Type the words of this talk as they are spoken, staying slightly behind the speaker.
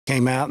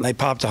came out and they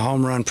popped a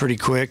home run pretty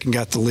quick and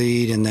got the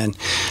lead, and then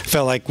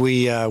felt like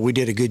we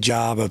did a good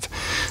job of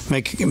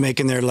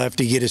making their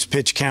lefty get his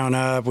pitch count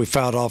up. We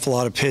fouled off a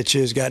lot of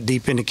pitches, got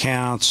deep into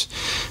counts,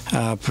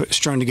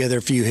 strung together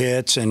a few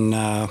hits, and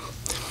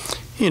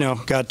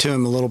got to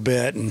him a little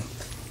bit and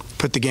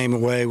put the game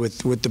away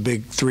with the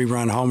big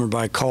 3-run homer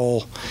by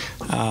Cole.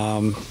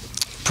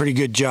 Pretty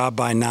good job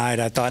by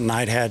Knight. I thought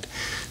Knight had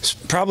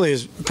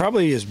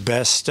probably his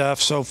best stuff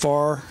so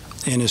far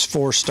in his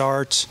 4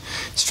 starts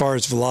as far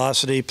as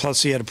velocity.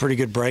 Plus, he had a pretty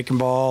good breaking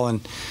ball, and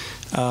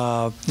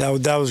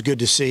that was good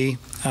to see.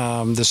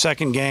 The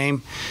second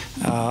game,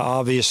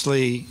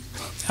 obviously,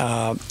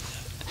 I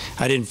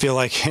didn't feel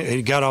like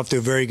it got off to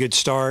a very good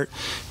start.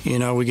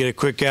 We get a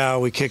quick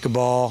out, we kick a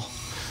ball,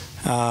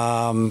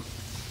 and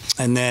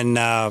then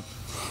I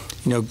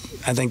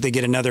think they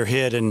get another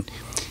hit, and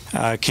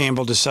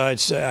Campbell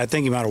decides, I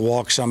think he might have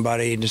walked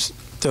somebody, just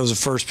throws a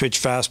first pitch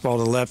fastball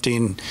to lefty,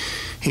 and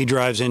he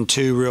drives in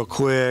 2 real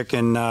quick.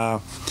 And, I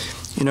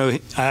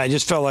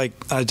just felt like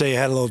Isaiah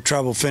had a little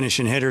trouble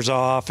finishing hitters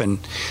off and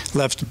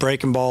left the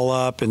breaking ball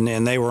up,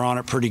 and they were on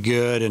it pretty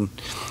good and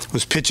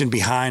was pitching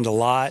behind a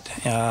lot.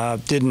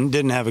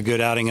 Didn't have a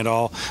good outing at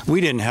all. We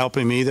didn't help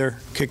him either.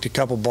 Kicked a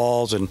couple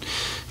balls, and,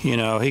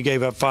 he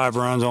gave up 5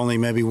 runs. Only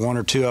maybe 1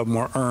 or 2 of them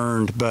were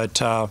earned.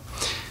 But,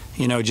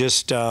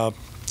 just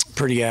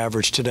pretty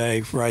average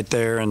today right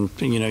there, and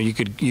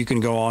you can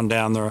go on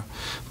down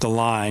the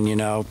line.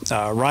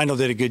 Rindle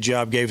did a good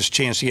job, gave us a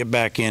chance to get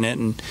back in it,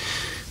 and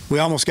we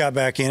almost got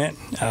back in it.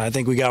 I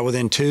think we got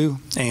within 2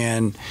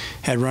 and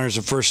had runners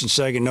at first and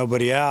second,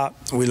 nobody out.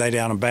 We lay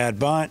down a bad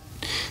bunt.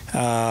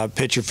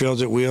 Pitcher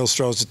fields it, wheels,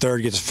 throws to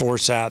third, gets a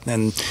force out,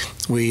 and then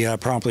we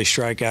promptly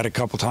strike out a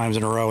couple times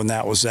in a row, and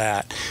that was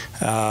that.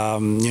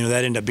 That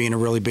ended up being a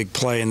really big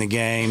play in the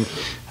game.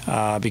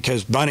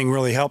 Because bunting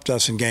really helped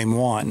us in game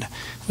 1.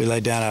 We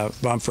laid down a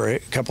bunt for a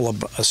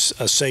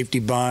safety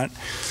bunt.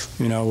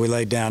 We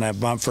laid down a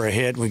bunt for a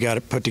hit, and we got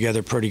it put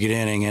together a pretty good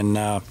inning,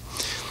 and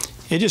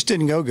it just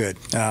didn't go good.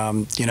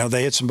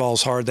 They hit some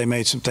balls hard, they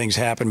made some things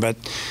happen, but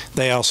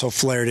they also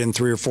flared in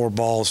 3 or 4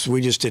 balls.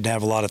 We just didn't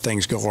have a lot of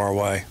things go our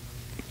way.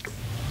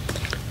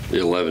 The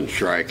 11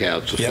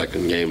 strikeouts, the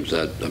second game's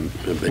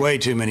that way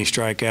too many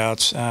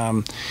strikeouts.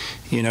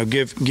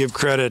 Give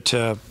credit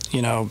to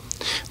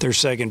their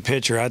second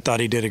pitcher. I thought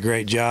he did a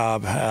great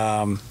job.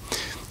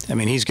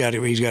 He's got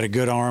a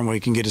good arm where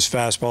he can get his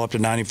fastball up to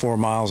 94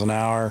 miles an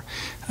hour,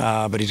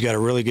 but he's got a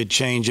really good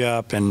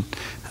changeup, and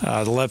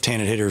the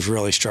left-handed hitters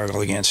really struggle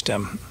against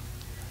him.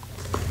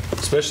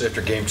 Especially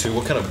after game 2,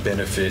 what kind of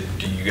benefit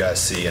do you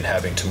guys see in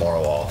having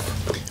tomorrow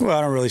off? Well,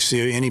 I don't really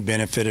see any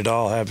benefit at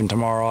all having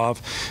tomorrow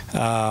off.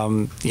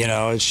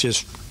 It's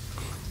just,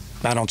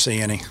 I don't see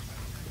any.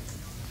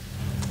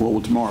 What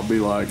will tomorrow be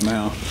like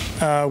now?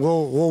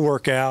 We'll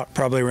work out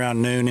probably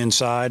around noon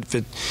inside.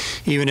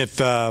 Even if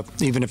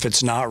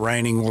it's not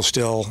raining, we'll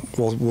still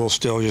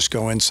just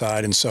go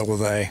inside, and so will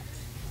they.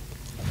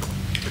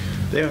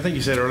 Dave, I think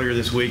you said earlier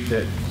this week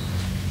that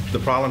the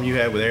problem you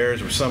had with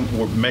errors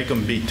were make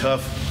them be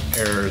tough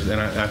errors, and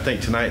I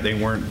think tonight they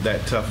weren't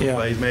that tough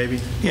plays,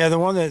 maybe. Yeah, the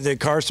one that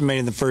Carson made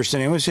in the first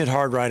inning was hit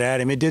hard right at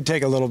him. It did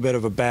take a little bit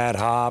of a bad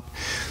hop.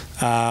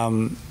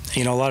 A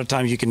lot of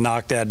times you can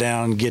knock that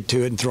down, get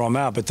to it, and throw him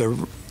out, but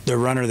the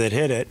runner that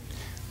hit it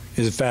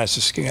is the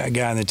fastest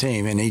guy on the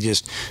team, and he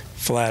just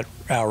flat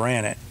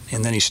outran it.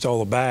 And then he stole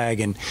the bag,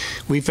 and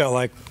we felt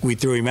like we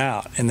threw him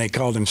out, and they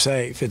called him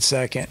safe at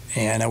second,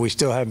 and we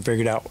still haven't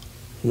figured out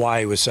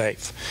why he was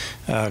safe.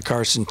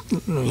 Carson,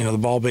 the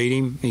ball beat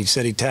him. He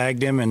said he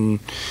tagged him, and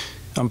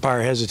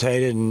umpire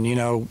hesitated, and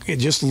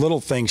just little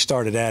things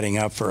started adding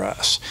up for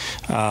us.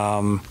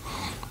 I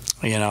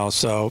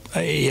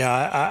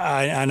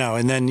know.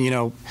 And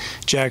then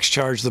Jax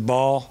charged the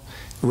ball,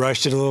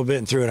 rushed it a little bit,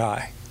 and threw it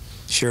high.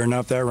 Sure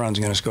enough, that run's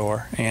going to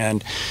score.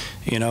 And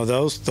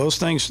those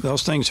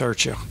things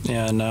hurt you.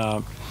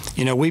 And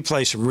we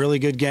play some really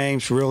good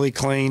games, really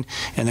clean,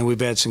 and then we've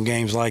had some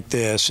games like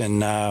this,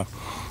 and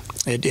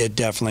it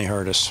definitely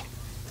hurt us.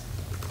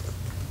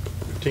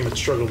 Your team had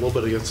struggled a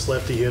little bit against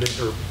lefty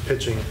hitting or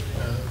pitching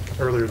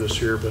earlier this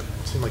year, but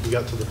it seemed like you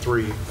got to the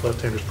 3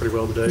 left-handers pretty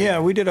well today. Yeah,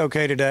 we did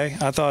okay today.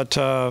 I thought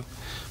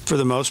for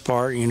the most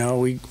part,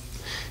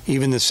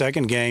 even the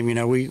second game,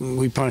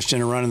 we punched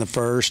in a run in the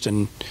first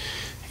and,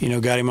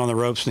 got him on the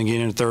ropes and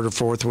get in the third or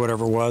fourth or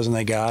whatever it was, and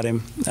they got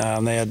him.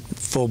 They had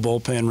full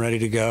bullpen ready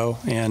to go.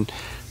 And,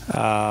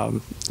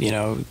 so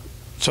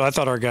I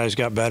thought our guys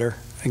got better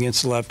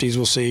against the lefties.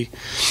 We'll see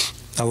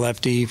a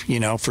lefty,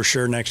 for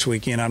sure next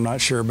weekend. I'm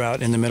not sure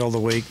about in the middle of the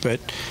week, but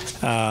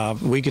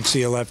we could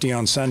see a lefty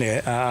on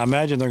Sunday. I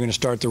imagine they're going to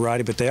start the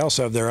righty, but they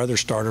also have their other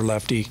starter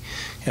lefty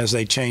as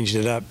they changed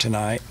it up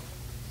tonight.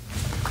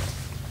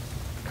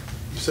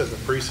 You said in the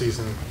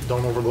preseason,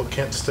 don't overlook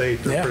Kent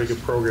State. They're a pretty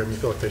good program. You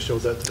feel like they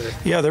showed that today?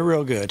 Yeah, they're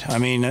real good.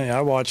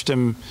 I watched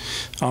them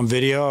on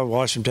video. I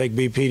watched them take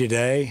BP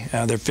today.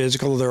 They're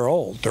physical. They're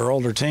old. They're an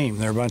older team.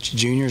 They're a bunch of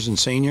juniors and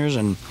seniors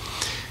and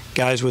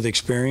guys with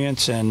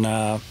experience. And,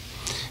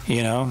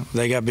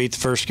 they got beat the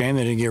first game.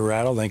 They didn't get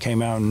rattled. They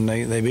came out and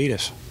they beat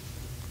us.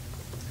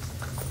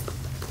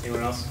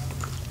 Anyone else?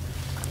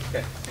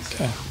 Okay. Thanks,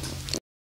 Jeff. Okay.